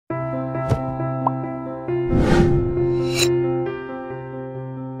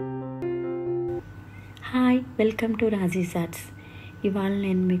Welcome to Raji's arts. ఇవాళ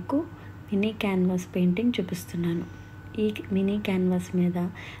నేను మీకు మినీ క్యాన్వాస్ పెయింటింగ్ చూపిస్తున్నాను. ఈ మినీ క్యాన్వాస్ మీద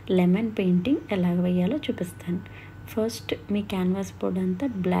లెమన్ పెయింటింగ్ ఎలా వేయాలో చూపిస్తాను. ఫస్ట్ మీ క్యాన్వాస్ బోర్డ్ అంతా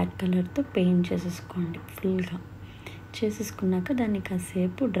బ్లాక్ కలర్తో పెయింట్ చేసేసుకోండి. ఫుల్గా చేసేసుకున్నాక దాన్ని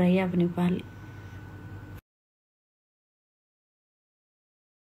కాసేపు డ్రై అవ్వనివ్వాలి.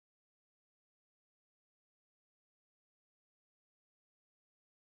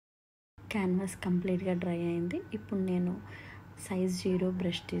 క్యాన్వాస్ కంప్లీట్గా డ్రై అయింది. ఇప్పుడు నేను సైజ్ 0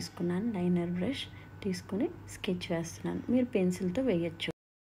 బ్రష్ తీసుకున్నాను. లైనర్ బ్రష్ తీసుకుని స్కెచ్ వేస్తున్నాను. మీరు పెన్సిల్తో వేయచ్చు.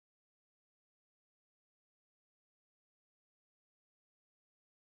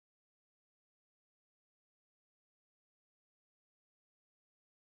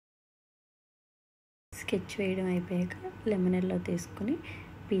 స్కెచ్ వేయడం అయిపోయాక లెమన్ ఎల్లో తీసుకుని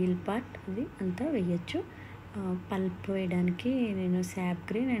పీల్ పార్ట్ అది అంతా వేయచ్చు. పల్ప్ వేయడానికి నేను శాప్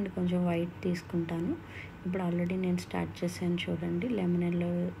గ్రీన్ అండ్ కొంచెం వైట్ తీసుకుంటాను. ఇప్పుడు ఆల్రెడీ నేను స్టార్ట్ చేశాను చూడండి. లెమన్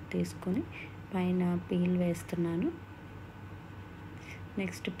ఎల్లో తీసుకొని పైన పీల్ వేస్తున్నాను.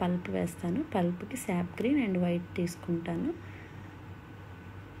 నెక్స్ట్ పల్ప్ వేస్తాను. పల్ప్కి శాప్ గ్రీన్ అండ్ వైట్ తీసుకుంటాను.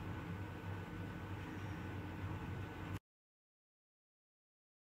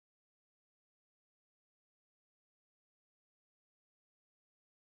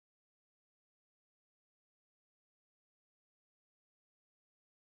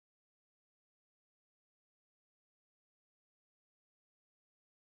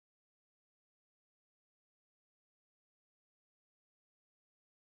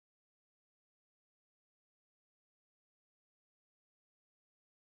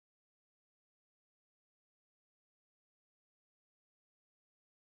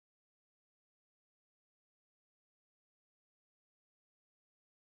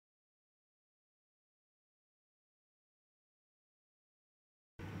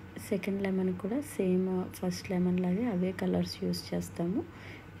 సెకండ్ లెమన్ కూడా సేమ్ ఫస్ట్ లెమన్ లాగే అవే కలర్స్ యూస్ చేస్తాము.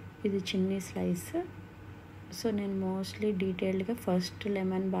 ఇది చిన్ని స్లైస్. సో నేను మోస్ట్లీ డీటెయిల్డ్గా ఫస్ట్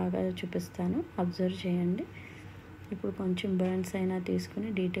లెమన్ బాగా చూపిస్తాను, అబ్జర్వ్ చేయండి. ఇప్పుడు కొంచెం బర్న్స్ అయినా తీసుకుని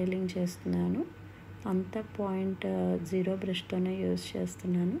డీటెయిలింగ్ చేస్తున్నాను. అంతా 0.0 బ్రష్తోనే యూస్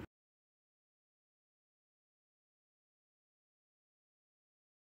చేస్తున్నాను.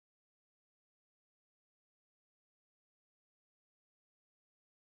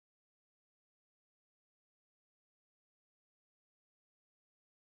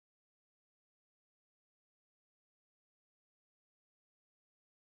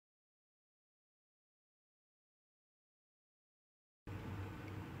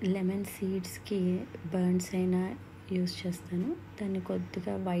 లెమన్ సీడ్స్కి బర్న్స్ అయినా యూస్ చేస్తాను. దాన్ని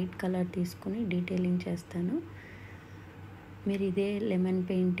కొద్దిగా వైట్ కలర్ తీసుకుని డీటెయిలింగ్ చేస్తాను. మీరు ఇదే lemon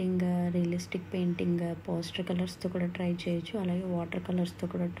painting, realistic painting poster కలర్స్తో కూడా ట్రై చేయొచ్చు. అలాగే వాటర్ కలర్స్తో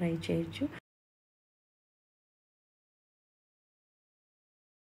కూడా ట్రై చేయొచ్చు.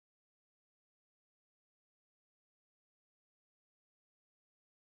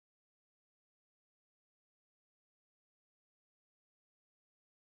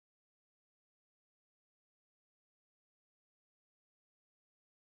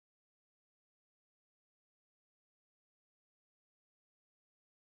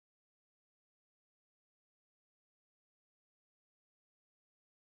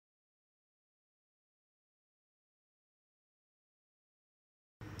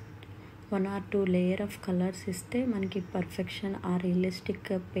 One or two layer of colours ఇస్తే మనకి పర్ఫెక్షన్, ఆ రియలిస్టిక్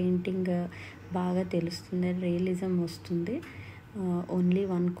పెయింటింగ్ బాగా తెలుస్తుంది, రియలిజం వస్తుంది. ఓన్లీ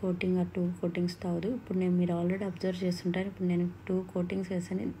 1 కోటింగ్ ఆర్ 2 కోటింగ్స్తో అవ్వదు. ఇప్పుడు మీరు ఆల్రెడీ అబ్జర్వ్ చేస్తుంటారు. ఇప్పుడు నేను 2 కోటింగ్స్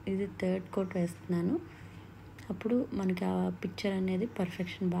వేసాను. ఇది 3rd కోట్ వేస్తున్నాను. అప్పుడు మనకి ఆ పిక్చర్ అనేది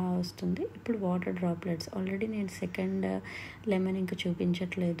పర్ఫెక్షన్ బాగా వస్తుంది. ఇప్పుడు వాటర్ డ్రాప్లెట్స్, ఆల్రెడీ నేను సెకండ్ లెమన్ ఇంకా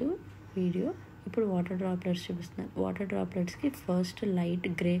చూపించట్లేదు వీడియో. ఇప్పుడు వాటర్ డ్రాప్లెట్స్ చూపిస్తున్నాను. Water డ్రాప్లెట్స్కి first light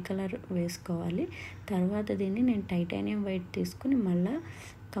grey colour వేసుకోవాలి. తర్వాత దీన్ని నేను టైటానియం వైట్ తీసుకుని మళ్ళీ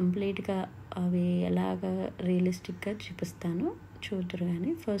కంప్లీట్గా అవి ఎలాగ రియలిస్టిక్గా చూపిస్తాను, చూద్దరు.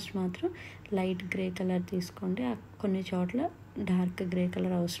 కానీ ఫస్ట్ మాత్రం లైట్ గ్రే కలర్ తీసుకోండి. కొన్ని చోట్ల డార్క్ గ్రే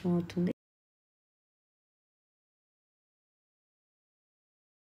కలర్ అవసరం అవుతుంది.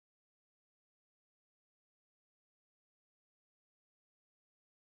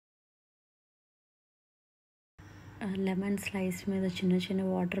 లెమన్ స్లైస్ మీద చిన్న చిన్న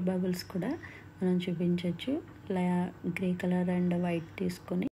వాటర్ బబుల్స్ కూడా మనం చూపించవచ్చు. గ్రే కలర్ అండ్ వైట్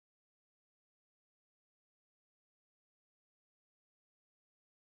తీసుకొని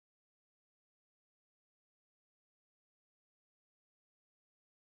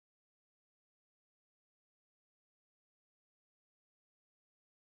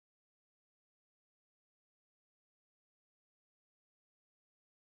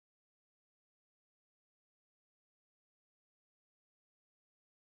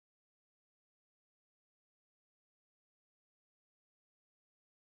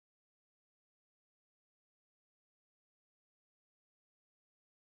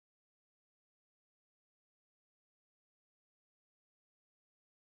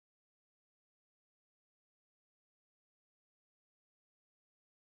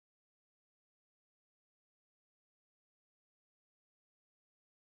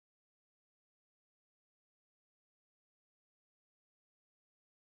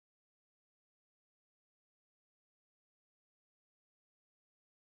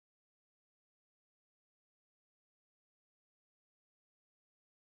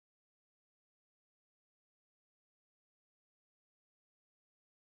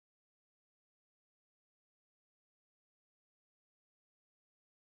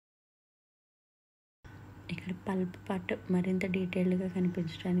ఇక్కడ పల్ప్ పార్ట్ మరింత డీటెయిల్డ్గా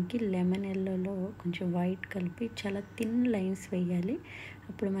కనిపించడానికి లెమన్ ఎల్లోలో కొంచెం వైట్ కలిపి చాలా థిన్ లైన్స్ వేయాలి.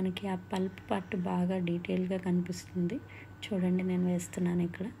 అప్పుడు మనకి ఆ పల్ప్ పార్ట్ బాగా డీటెయిల్గా కనిపిస్తుంది. చూడండి నేను వేస్తున్నాను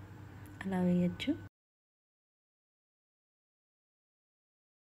ఇక్కడ, అలా వేయచ్చు.